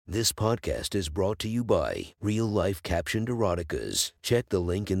This podcast is brought to you by Real Life Captioned Eroticas. Check the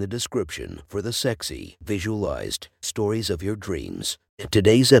link in the description for the sexy, visualized stories of your dreams.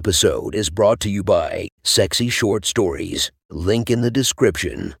 Today's episode is brought to you by Sexy Short Stories. Link in the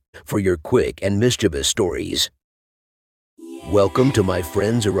description for your quick and mischievous stories. Welcome to my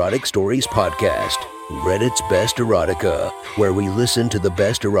friend's Erotic Stories podcast, Reddit's Best Erotica, where we listen to the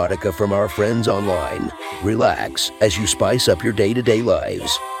best erotica from our friends online. Relax as you spice up your day-to-day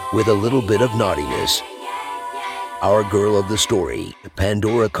lives with a little bit of naughtiness. Our girl of the story,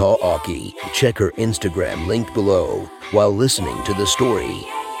 Pandora Kaaki. Check her Instagram linked below while listening to the story.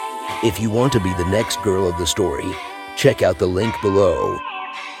 If you want to be the next girl of the story, check out the link below.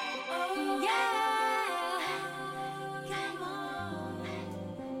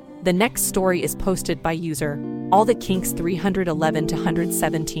 The next story is posted by user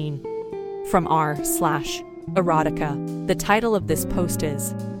allthekinks311-117 from r/erotica. The title of this post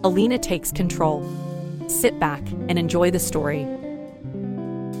is Alina Takes Control. Sit back and enjoy the story.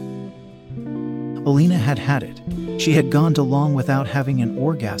 Alina had had it. She had gone too long without having an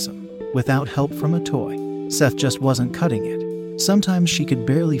orgasm, without help from a toy. Seth just wasn't cutting it. Sometimes she could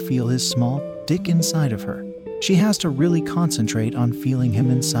barely feel his small dick inside of her. She has to really concentrate on feeling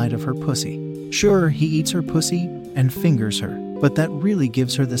him inside of her pussy. Sure, he eats her pussy and fingers her, but that really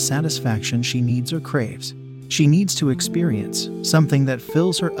gives her the satisfaction she needs or craves. She needs to experience something that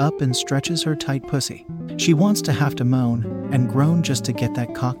fills her up and stretches her tight pussy. She wants to have to moan and groan just to get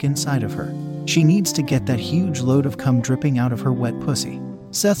that cock inside of her. She needs to get that huge load of cum dripping out of her wet pussy.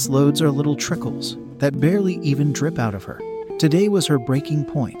 Seth's loads are little trickles that barely even drip out of her. Today was her breaking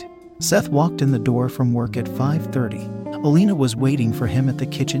point. Seth walked in the door from work at 5:30. Alina was waiting for him at the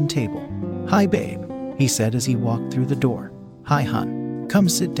kitchen table. "Hi, babe," he said as he walked through the door. "Hi, hun. Come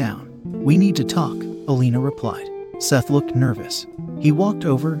sit down. We need to talk," Alina replied. Seth looked nervous. He walked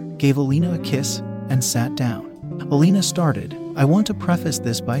over, gave Alina a kiss, and sat down. Alina started, "I want to preface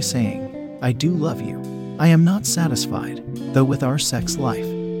this by saying, I do love you. I am not satisfied, though, with our sex life.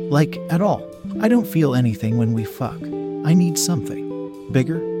 Like, at all. I don't feel anything when we fuck. I need something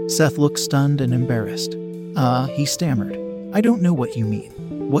bigger." Seth looked stunned and embarrassed. He stammered. "I don't know what you mean.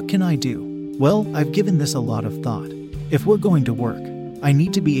 What can I do?" "Well, I've given this a lot of thought. If we're going to work, I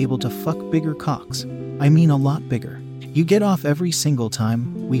need to be able to fuck bigger cocks. I mean a lot bigger. You get off every single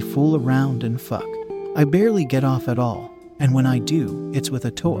time we fool around and fuck. I barely get off at all, and when I do, it's with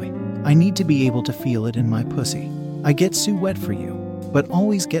a toy. I need to be able to feel it in my pussy. I get so wet for you, but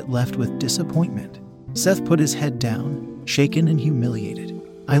always get left with disappointment." Seth put his head down, shaken and humiliated.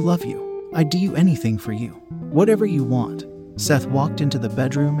 "I love you. I'd do anything for you. Whatever you want." Seth walked into the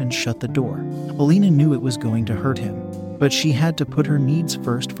bedroom and shut the door. Alina knew it was going to hurt him, but she had to put her needs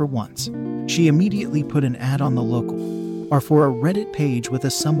first for once. She immediately put an ad on the local, or for a Reddit page with a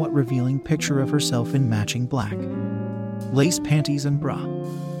somewhat revealing picture of herself in matching black lace panties and bra,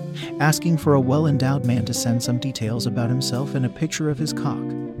 asking for a well-endowed man to send some details about himself and a picture of his cock.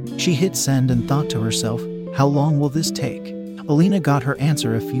 She hit send and thought to herself, how long will this take? Alina got her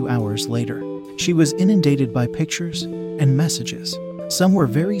answer a few hours later. She was inundated by pictures and messages. Some were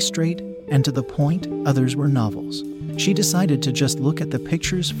very straight and to the point, others were novels. She decided to just look at the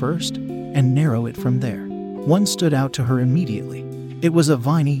pictures first and narrow it from there. One stood out to her immediately. It was a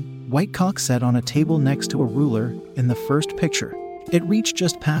viney, white cock set on a table next to a ruler in the first picture. It reached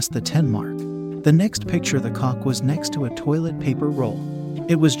just past the 10 mark. The next picture, the cock was next to a toilet paper roll.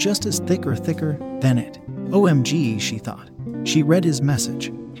 It was just as thick or thicker than it. OMG, she thought. She read his message.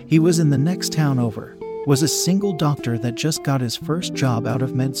 He was in the next town over, was a single doctor that just got his first job out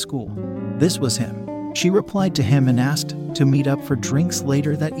of med school. This was him. She replied to him and asked to meet up for drinks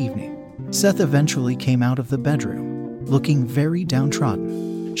later that evening. Seth eventually came out of the bedroom, looking very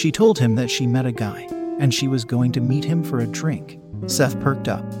downtrodden. She told him that she met a guy, and she was going to meet him for a drink. Seth perked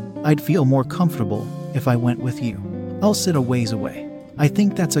up. "I'd feel more comfortable if I went with you. I'll sit a ways away." "I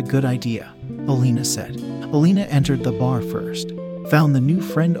think that's a good idea," Alina said. Alina entered the bar first, found the new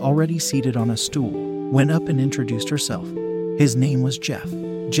friend already seated on a stool, went up and introduced herself. His name was Jeff.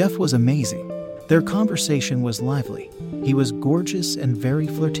 Jeff was amazing. Their conversation was lively. He was gorgeous and very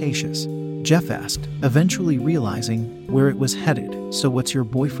flirtatious. Jeff asked, eventually realizing where it was headed, "So what's your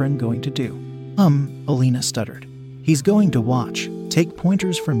boyfriend going to do?" Alina stuttered. "He's going to watch, take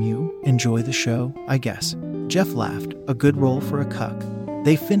pointers from you, enjoy the show, I guess." Jeff laughed, a good role for a cuck.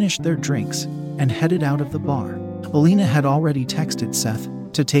 They finished their drinks and headed out of the bar. Alina had already texted Seth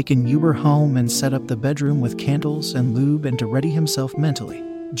to take an Uber home and set up the bedroom with candles and lube and to ready himself mentally.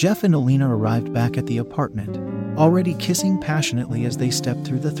 Jeff and Alina arrived back at the apartment, already kissing passionately as they stepped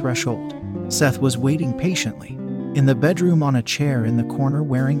through the threshold. Seth was waiting patiently, In the bedroom on a chair in the corner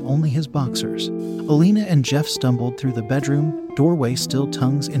wearing only his boxers, Alina and Jeff stumbled through the bedroom doorway, still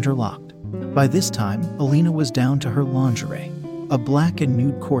tongues interlocked. By this time, Alina was down to her lingerie, a black and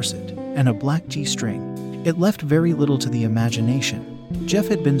nude corset, and a black G-string. It left very little to the imagination. Jeff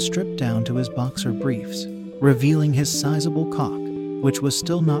had been stripped down to his boxer briefs, revealing his sizable cock, which was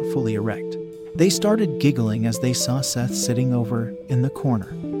still not fully erect. They started giggling as they saw Seth sitting over in the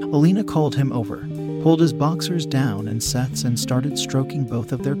corner. Alina called him over, pulled his boxers down and Seth's, and started stroking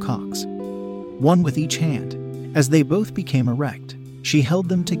both of their cocks, one with each hand. As they both became erect, she held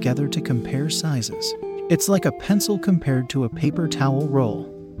them together to compare sizes. "It's like a pencil compared to a paper towel roll,"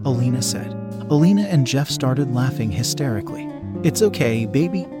 Alina said. Alina and Jeff started laughing hysterically. "It's okay,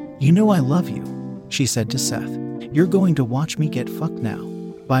 baby. You know I love you," she said to Seth. "You're going to watch me get fucked now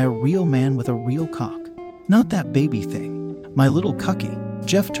by a real man with a real cock. Not that baby thing. My little cucky."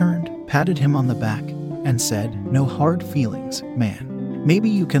 Jeff turned, patted him on the back, and said, "No hard feelings, man. Maybe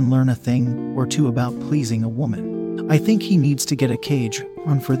you can learn a thing or two about pleasing a woman. I think he needs to get a cage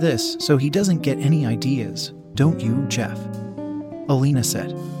on for this so he doesn't get any ideas, don't you, Jeff?" Alina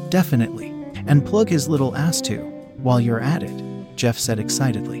said. "Definitely. And plug his little ass too, while you're at it," Jeff said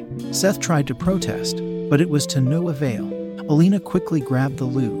excitedly. Seth tried to protest, but it was to no avail. Alina quickly grabbed the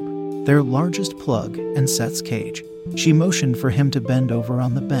lube, their largest plug, and Seth's cage. She motioned for him to bend over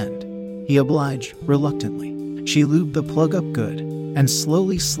on the bend. He obliged, reluctantly. She lubed the plug up good, and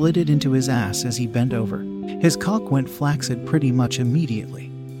slowly slid it into his ass as he bent over. His cock went flaccid pretty much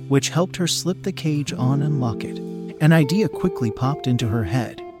immediately, which helped her slip the cage on and lock it. An idea quickly popped into her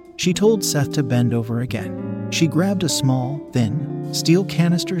head. She told Seth to bend over again. She grabbed a small, thin, steel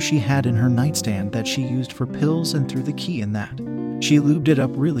canister she had in her nightstand that she used for pills and threw the key in that. She lubed it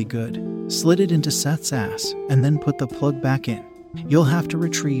up really good, slid it into Seth's ass, and then put the plug back in. "You'll have to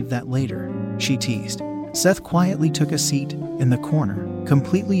retrieve that later," she teased. Seth quietly took a seat in the corner,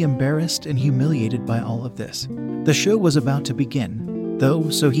 completely embarrassed and humiliated by all of this. The show was about to begin, though,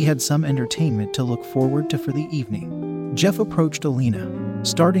 so he had some entertainment to look forward to for the evening. Jeff approached Alina,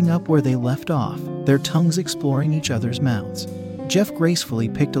 starting up where they left off, their tongues exploring each other's mouths. Jeff gracefully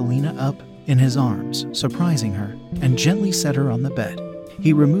picked Alina up in his arms, surprising her, and gently set her on the bed.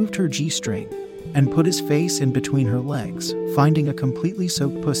 He removed her G-string and put his face in between her legs, finding a completely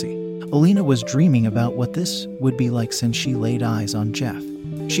soaked pussy. Alina was dreaming about what this would be like since she laid eyes on Jeff.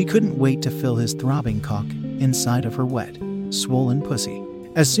 She couldn't wait to feel his throbbing cock inside of her wet, swollen pussy.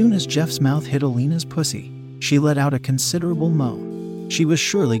 As soon as Jeff's mouth hit Alina's pussy, she let out a considerable moan. She was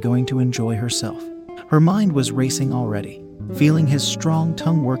surely going to enjoy herself. Her mind was racing already, feeling his strong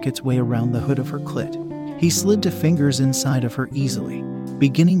tongue work its way around the hood of her clit. He slid to fingers inside of her easily,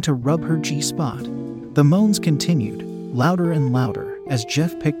 beginning to rub her G-spot. The moans continued, louder and louder, as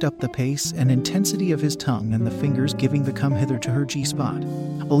Jeff picked up the pace and intensity of his tongue and the fingers giving the come hither to her G-spot.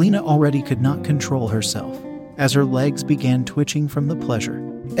 Alina already could not control herself, as her legs began twitching from the pleasure.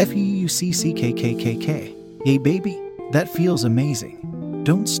 "Fuckkkkk. Yay, baby. That feels amazing.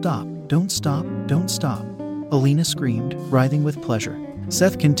 Don't stop, don't stop, don't stop," Alina screamed, writhing with pleasure.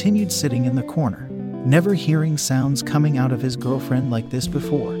 Seth continued sitting in the corner, never hearing sounds coming out of his girlfriend like this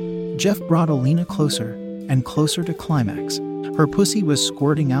before. Jeff brought Alina closer and closer to climax. Her pussy was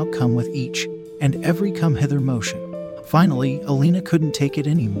squirting out cum with each and every come hither motion. Finally, Alina couldn't take it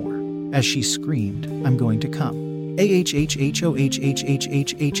anymore, as she screamed, "I'm going to come.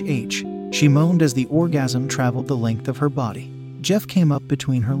 AHHHOHHHHHH." She moaned as the orgasm traveled the length of her body. Jeff came up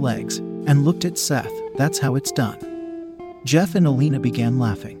between her legs and looked at Seth. "That's how it's done." Jeff and Alina began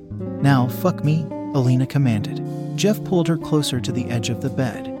laughing. "Now fuck me," Alina commanded. Jeff pulled her closer to the edge of the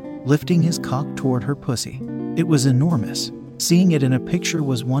bed, lifting his cock toward her pussy. It was enormous. Seeing it in a picture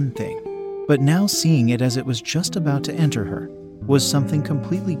was one thing, but now seeing it as it was just about to enter her was something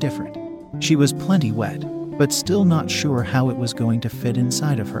completely different. She was plenty wet, but still not sure how it was going to fit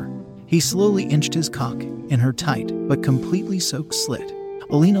inside of her. He slowly inched his cock in her tight but completely soaked slit.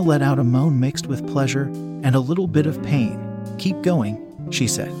 Alina let out a moan mixed with pleasure and a little bit of pain. "Keep going," she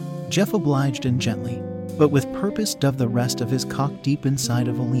said. Jeff obliged and gently, but with purpose, dove the rest of his cock deep inside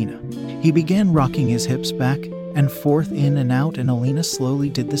of Alina. He began rocking his hips back and forth, in and out, and Alina slowly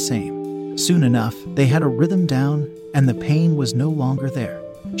did the same. Soon enough, they had a rhythm down, and the pain was no longer there.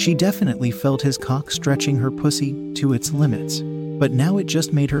 She definitely felt his cock stretching her pussy to its limits, but now it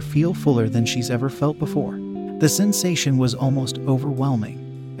just made her feel fuller than she's ever felt before. The sensation was almost overwhelming,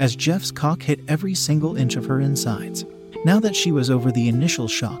 as Jeff's cock hit every single inch of her insides. Now that she was over the initial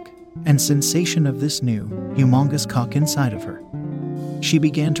shock and sensation of this new, humongous cock inside of her, she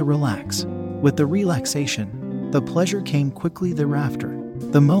began to relax. With the relaxation, the pleasure came quickly thereafter.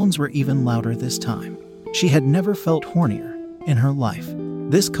 The moans were even louder this time. She had never felt hornier in her life.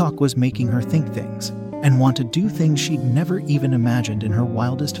 This cock was making her think things and want to do things she'd never even imagined in her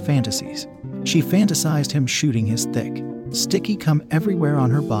wildest fantasies. She fantasized him shooting his thick, sticky cum everywhere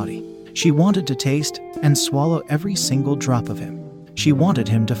on her body. She wanted to taste and swallow every single drop of him. She wanted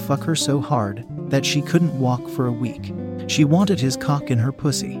him to fuck her so hard that she couldn't walk for a week. She wanted his cock in her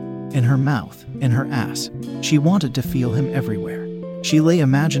pussy, in her mouth, in her ass. She wanted to feel him everywhere. She lay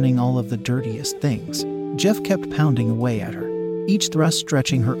imagining all of the dirtiest things. Jeff kept pounding away at her, each thrust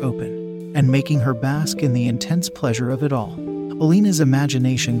stretching her open and making her bask in the intense pleasure of it all. Alina's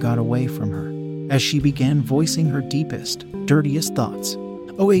imagination got away from her as she began voicing her deepest, dirtiest thoughts.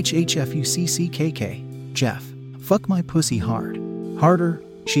 OHHFUCCKK, Jeff, fuck my pussy hard. Harder,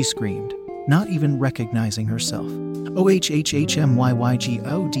 she screamed, not even recognizing herself.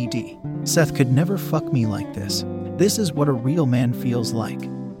 OHHHMYYGODD, Seth could never fuck me like this. This is what a real man feels like.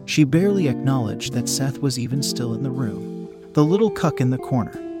 She barely acknowledged that Seth was even still in the room. The little cuck in the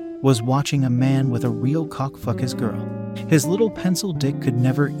corner was watching a man with a real cock fuck his girl. His little pencil dick could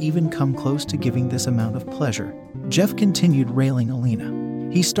never even come close to giving this amount of pleasure. Jeff continued railing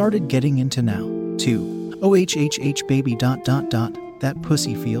Alina. He started getting into now, too. OHHH baby ... that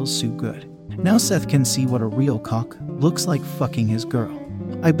pussy feels so good. Now Seth can see what a real cock looks like fucking his girl.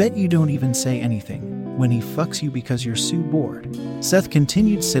 I bet you don't even say anything when he fucks you because you're so bored. Seth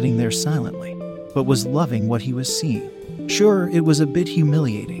continued sitting there silently, but was loving what he was seeing. Sure, it was a bit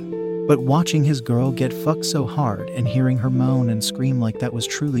humiliating, but watching his girl get fucked so hard and hearing her moan and scream like that was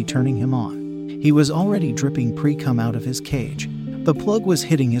truly turning him on. He was already dripping pre-cum out of his cage. The plug was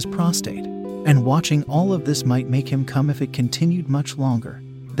hitting his prostate, and watching all of this might make him come if it continued much longer.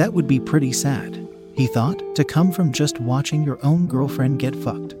 That would be pretty sad, he thought, to come from just watching your own girlfriend get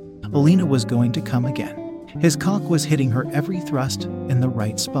fucked. Alina was going to come again. His cock was hitting her every thrust in the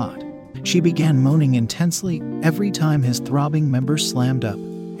right spot. She began moaning intensely every time his throbbing member slammed up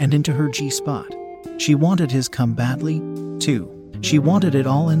and into her G-spot. She wanted his cum badly, too. She wanted it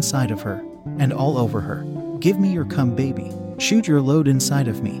all inside of her and all over her. Give me your cum, baby. Shoot your load inside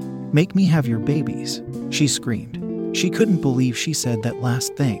of me. Make me have your babies, she screamed. She couldn't believe she said that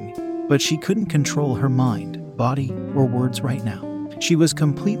last thing, but she couldn't control her mind, body, or words right now. She was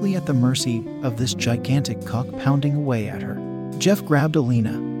completely at the mercy of this gigantic cock pounding away at her. Jeff grabbed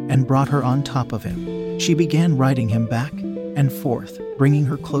Alina and brought her on top of him. She began riding him back and forth, bringing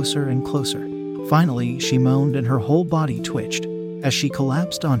her closer and closer. Finally, she moaned and her whole body twitched as she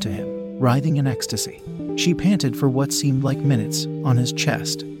collapsed onto him, writhing in ecstasy. She panted for what seemed like minutes on his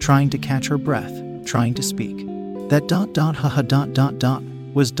chest, trying to catch her breath, trying to speak. That ... haha ...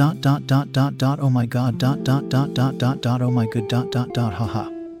 was ... oh my god ... oh my good ... haha.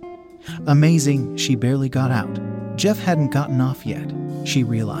 Amazing, she barely got out. Jeff hadn't gotten off yet, she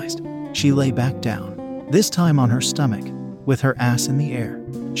realized. She lay back down, this time on her stomach, with her ass in the air.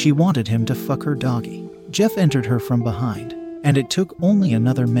 She wanted him to fuck her doggy. Jeff entered her from behind, and it took only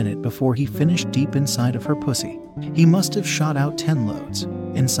another minute before he finished deep inside of her pussy. He must have shot out 10 loads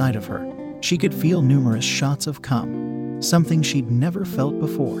inside of her. She could feel numerous shots of cum, something she'd never felt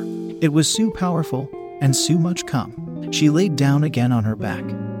before. It was so powerful and so much cum. She laid down again on her back,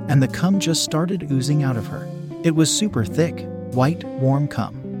 and the cum just started oozing out of her. It was super thick, white, warm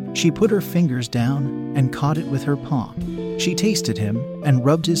cum. She put her fingers down and caught it with her palm. She tasted him and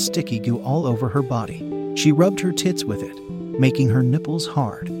rubbed his sticky goo all over her body. She rubbed her tits with it, making her nipples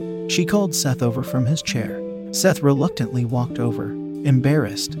hard. She called Seth over from his chair. Seth reluctantly walked over,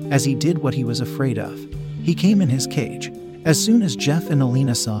 embarrassed, as he did what he was afraid of. He came in his cage. As soon as Jeff and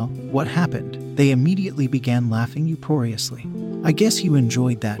Alina saw what happened, they immediately began laughing uproariously. I guess you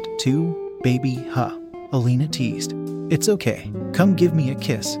enjoyed that, too, baby, huh? Alina teased. It's okay. Come give me a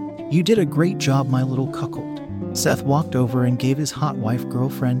kiss. You did a great job, my little cuckold. Seth walked over and gave his hot wife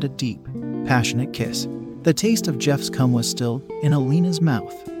girlfriend a deep, passionate kiss. The taste of Jeff's cum was still in Alina's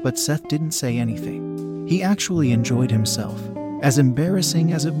mouth, but Seth didn't say anything. He actually enjoyed himself. As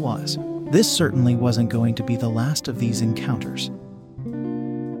embarrassing as it was, this certainly wasn't going to be the last of these encounters.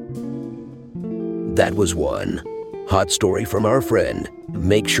 That was one hot story from our friend.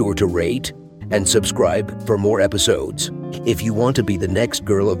 Make sure to rate and subscribe for more episodes. If you want to be the next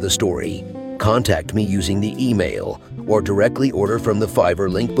girl of the story, contact me using the email or directly order from the Fiverr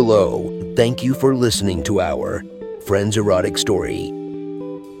link below. Thank you for listening to our Friends Erotic Story.